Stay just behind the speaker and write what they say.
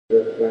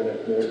the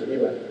planet more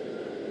even.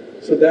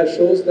 So that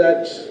shows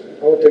that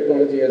our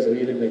technology has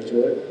really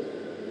matured.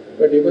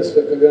 But you must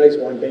recognize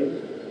one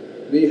thing.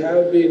 We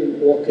have been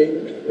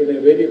working in a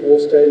very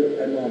hostile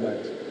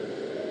environment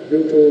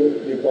due to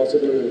the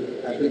possible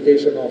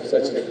application of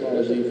such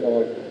technology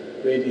for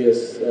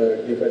various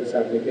defense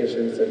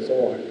applications and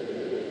so on.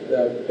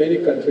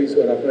 Many countries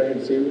were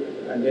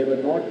apprehensive and they were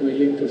not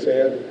willing to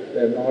share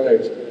their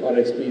knowledge or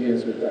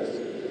experience with us.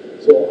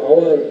 So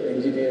our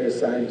engineers,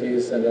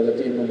 scientists and other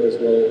team members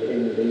who are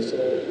working in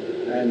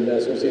ISRO and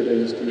associated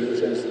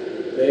institutions,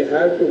 they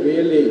have to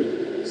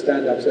really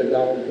stand upside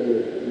down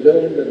to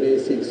learn the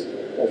basics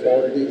of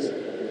all these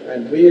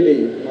and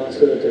really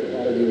master the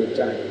technology with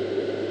time.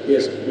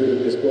 Yes,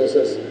 during this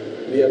process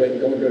we have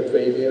encountered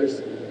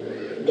failures,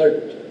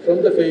 but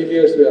from the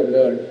failures we have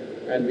learned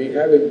and we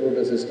have improved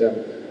the system.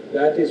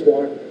 That is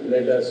what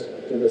led us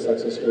to the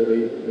success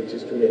story which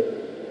is today.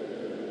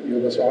 You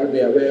must all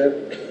be aware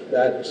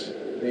that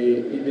the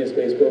Indian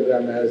space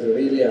program has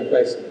really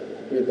appressed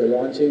with the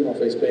launching of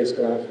a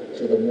spacecraft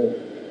to the moon.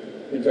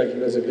 In fact, it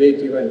was a great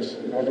event,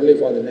 not only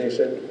for the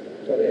nation,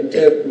 but the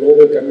entire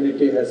global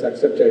community has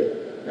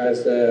accepted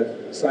as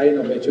a sign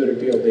of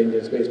maturity of the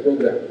Indian space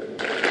program.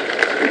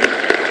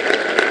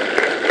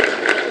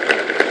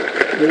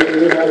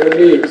 You have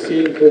already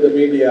seen through the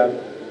media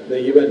the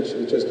event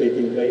which was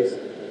taking place,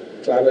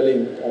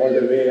 traveling all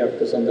the way up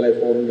to something like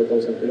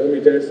 400,000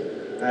 kilometers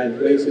and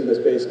placing the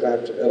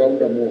spacecraft around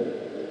the moon.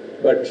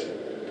 But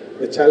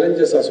the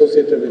challenges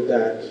associated with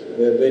that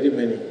were very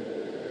many.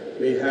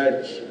 We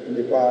had in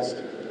the past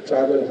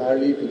traveled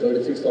hardly to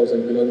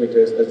 36,000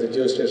 kilometers, that's the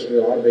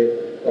geostationary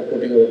orbit of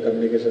putting our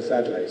communication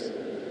satellites.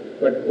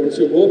 But once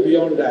you go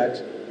beyond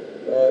that,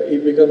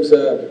 it becomes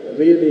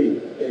really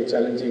a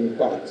challenging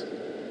path.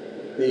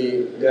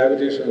 The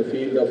gravitational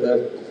field of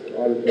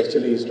Earth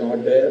virtually is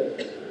not there.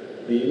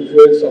 The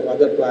influence of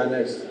other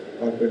planets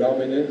are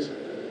predominant.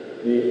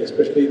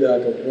 Especially the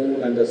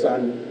moon and the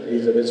sun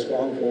is a very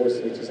strong force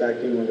which is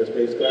acting on the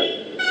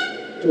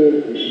spacecraft.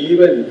 To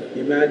even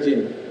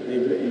imagine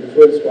the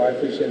influence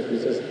coefficient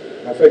which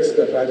affects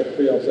the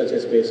trajectory of such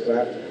a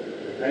spacecraft,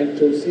 and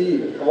to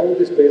see how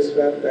the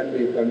spacecraft can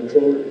be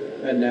controlled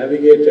and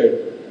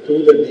navigated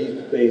through the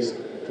deep space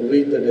to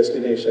reach the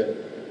destination,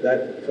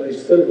 that for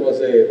itself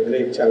was a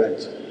great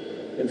challenge.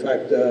 In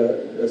fact,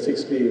 the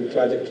 60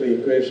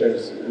 trajectory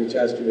equations which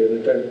has to be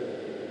written,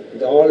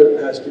 it all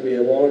has to be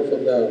evolved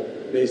from the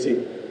basic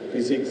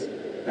physics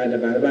and the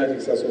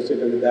mathematics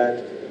associated with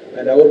that.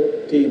 And our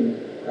team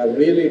have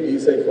really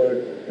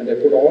deciphered and they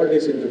put all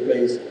this into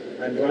place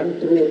and run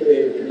through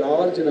a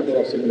large number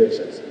of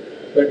simulations.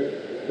 But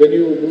when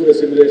you do the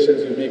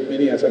simulations, you make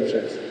many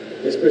assumptions,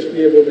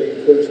 especially about the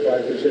influence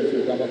coefficients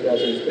you come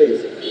across in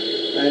space.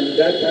 And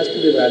that has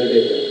to be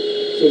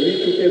validated. So we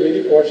took a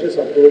very cautious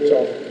approach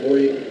of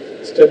going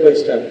step by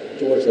step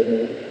towards the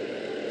moon.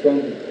 From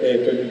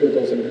a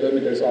 22,000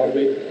 kilometers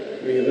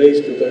orbit, we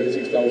raised to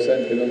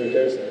 36,000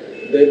 kilometers,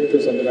 then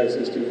to something like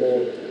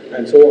 64,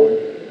 and so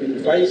on.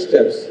 In 5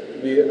 steps,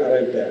 we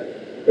arrived there.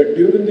 But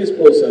during this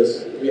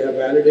process, we have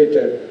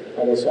validated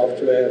our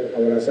software,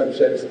 our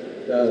assumptions,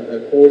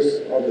 the course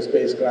of the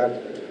spacecraft,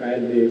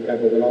 and the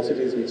type of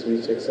velocities which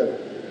reach, etc.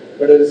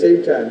 But at the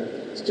same time,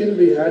 still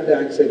we had the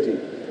anxiety.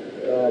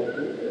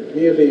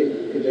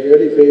 Nearly in the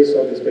early phase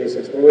of the space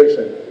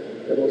exploration,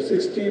 about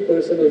 60%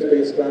 of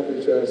spacecraft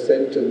which were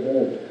sent to the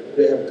moon,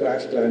 they have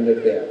crash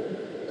landed there.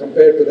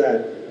 Compared to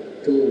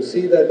that, to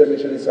see that the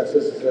mission is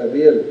success is a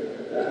real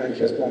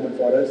anxious moment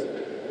for us.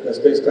 The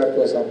spacecraft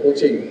was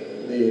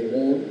approaching the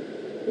moon.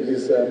 It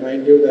is,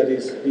 mind you, that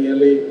is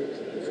nearly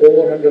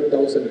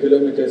 400,000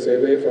 kilometers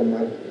away from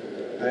Earth.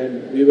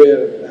 And we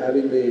were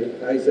having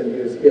the eyes and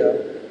ears here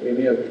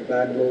near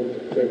Bangalore,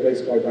 to a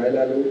place called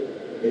Bailalu,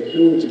 a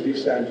huge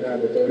dish antenna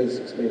with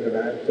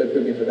 30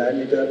 meter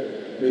diameter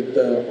with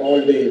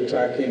all the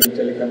tracking,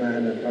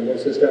 telecommand and control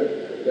system.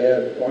 They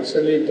are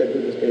constantly in touch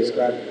with the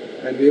spacecraft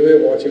and we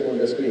were watching on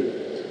the screen.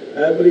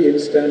 Every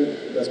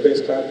instant the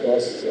spacecraft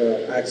was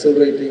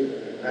accelerating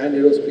and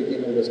it was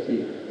picking up the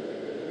speed.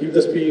 If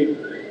the speed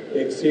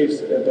exceeds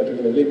a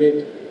particular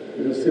limit,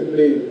 it will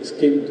simply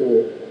skim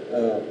to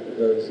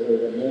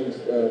the moon's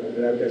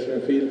gravitational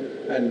field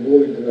and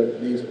go into the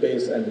deep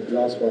space and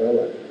last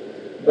forever.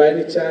 By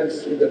any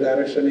chance, if the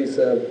direction is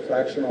a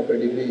fraction of a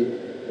degree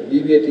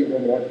deviating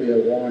from what we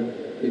have want,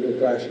 it will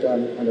crash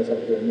down on the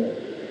surface of the moon.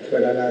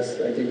 But alas,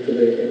 I think to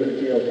the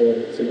ability of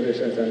our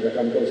simulations and the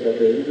controls what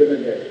we have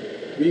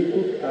implemented, we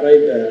could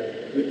arrive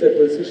there with a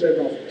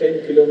precision of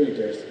 10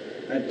 kilometers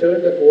and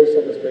turn the course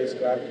of the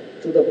spacecraft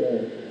to the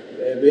moon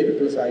very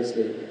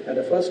precisely. And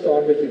the first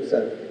orbit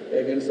itself,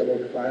 against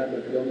about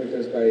 500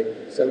 kilometers by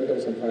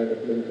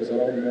 7,500 kilometers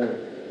around the moon,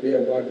 we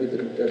have got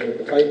within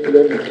about 5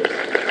 kilometers.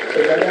 So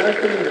that has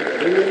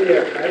been really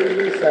a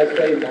highly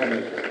satisfying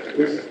moment,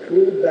 which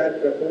proved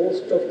that the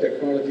host of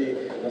technology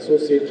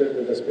associated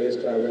with the space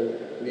travel,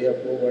 we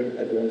have proven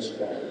at once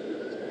strong.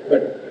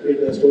 But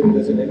the story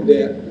doesn't end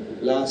there.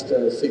 Last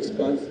 6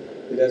 months,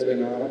 it has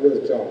been a hard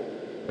job.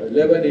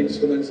 11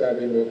 instruments have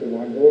been working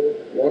on board.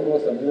 One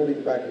was the moon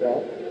impact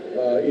probe,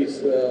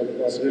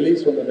 was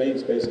released from the main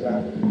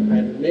spacecraft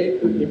and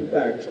made to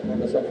impact on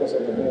the surface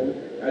of the moon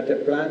at a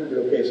planned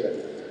location.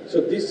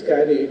 So this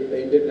carried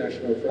the Indian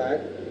national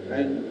flag,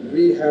 and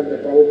we have the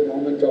proud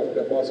moment of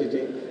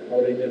depositing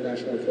our Indian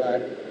national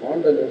flag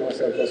on the lunar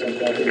surface on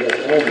 14th of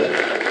November.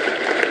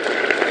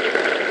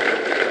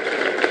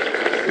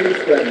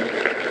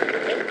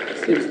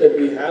 Since then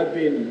we have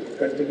been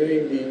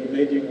continuing the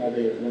imaging of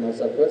the lunar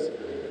surface.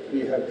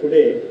 We have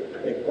today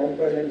a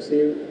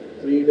comprehensive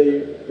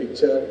 3-day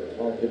picture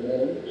of the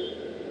moon.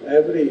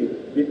 Every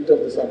bit of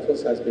the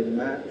surface has been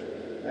mapped,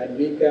 and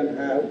we can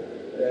have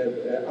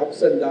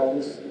ups and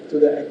downs to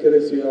the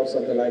accuracy of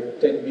something like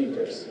 10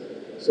 meters.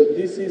 So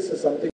this is something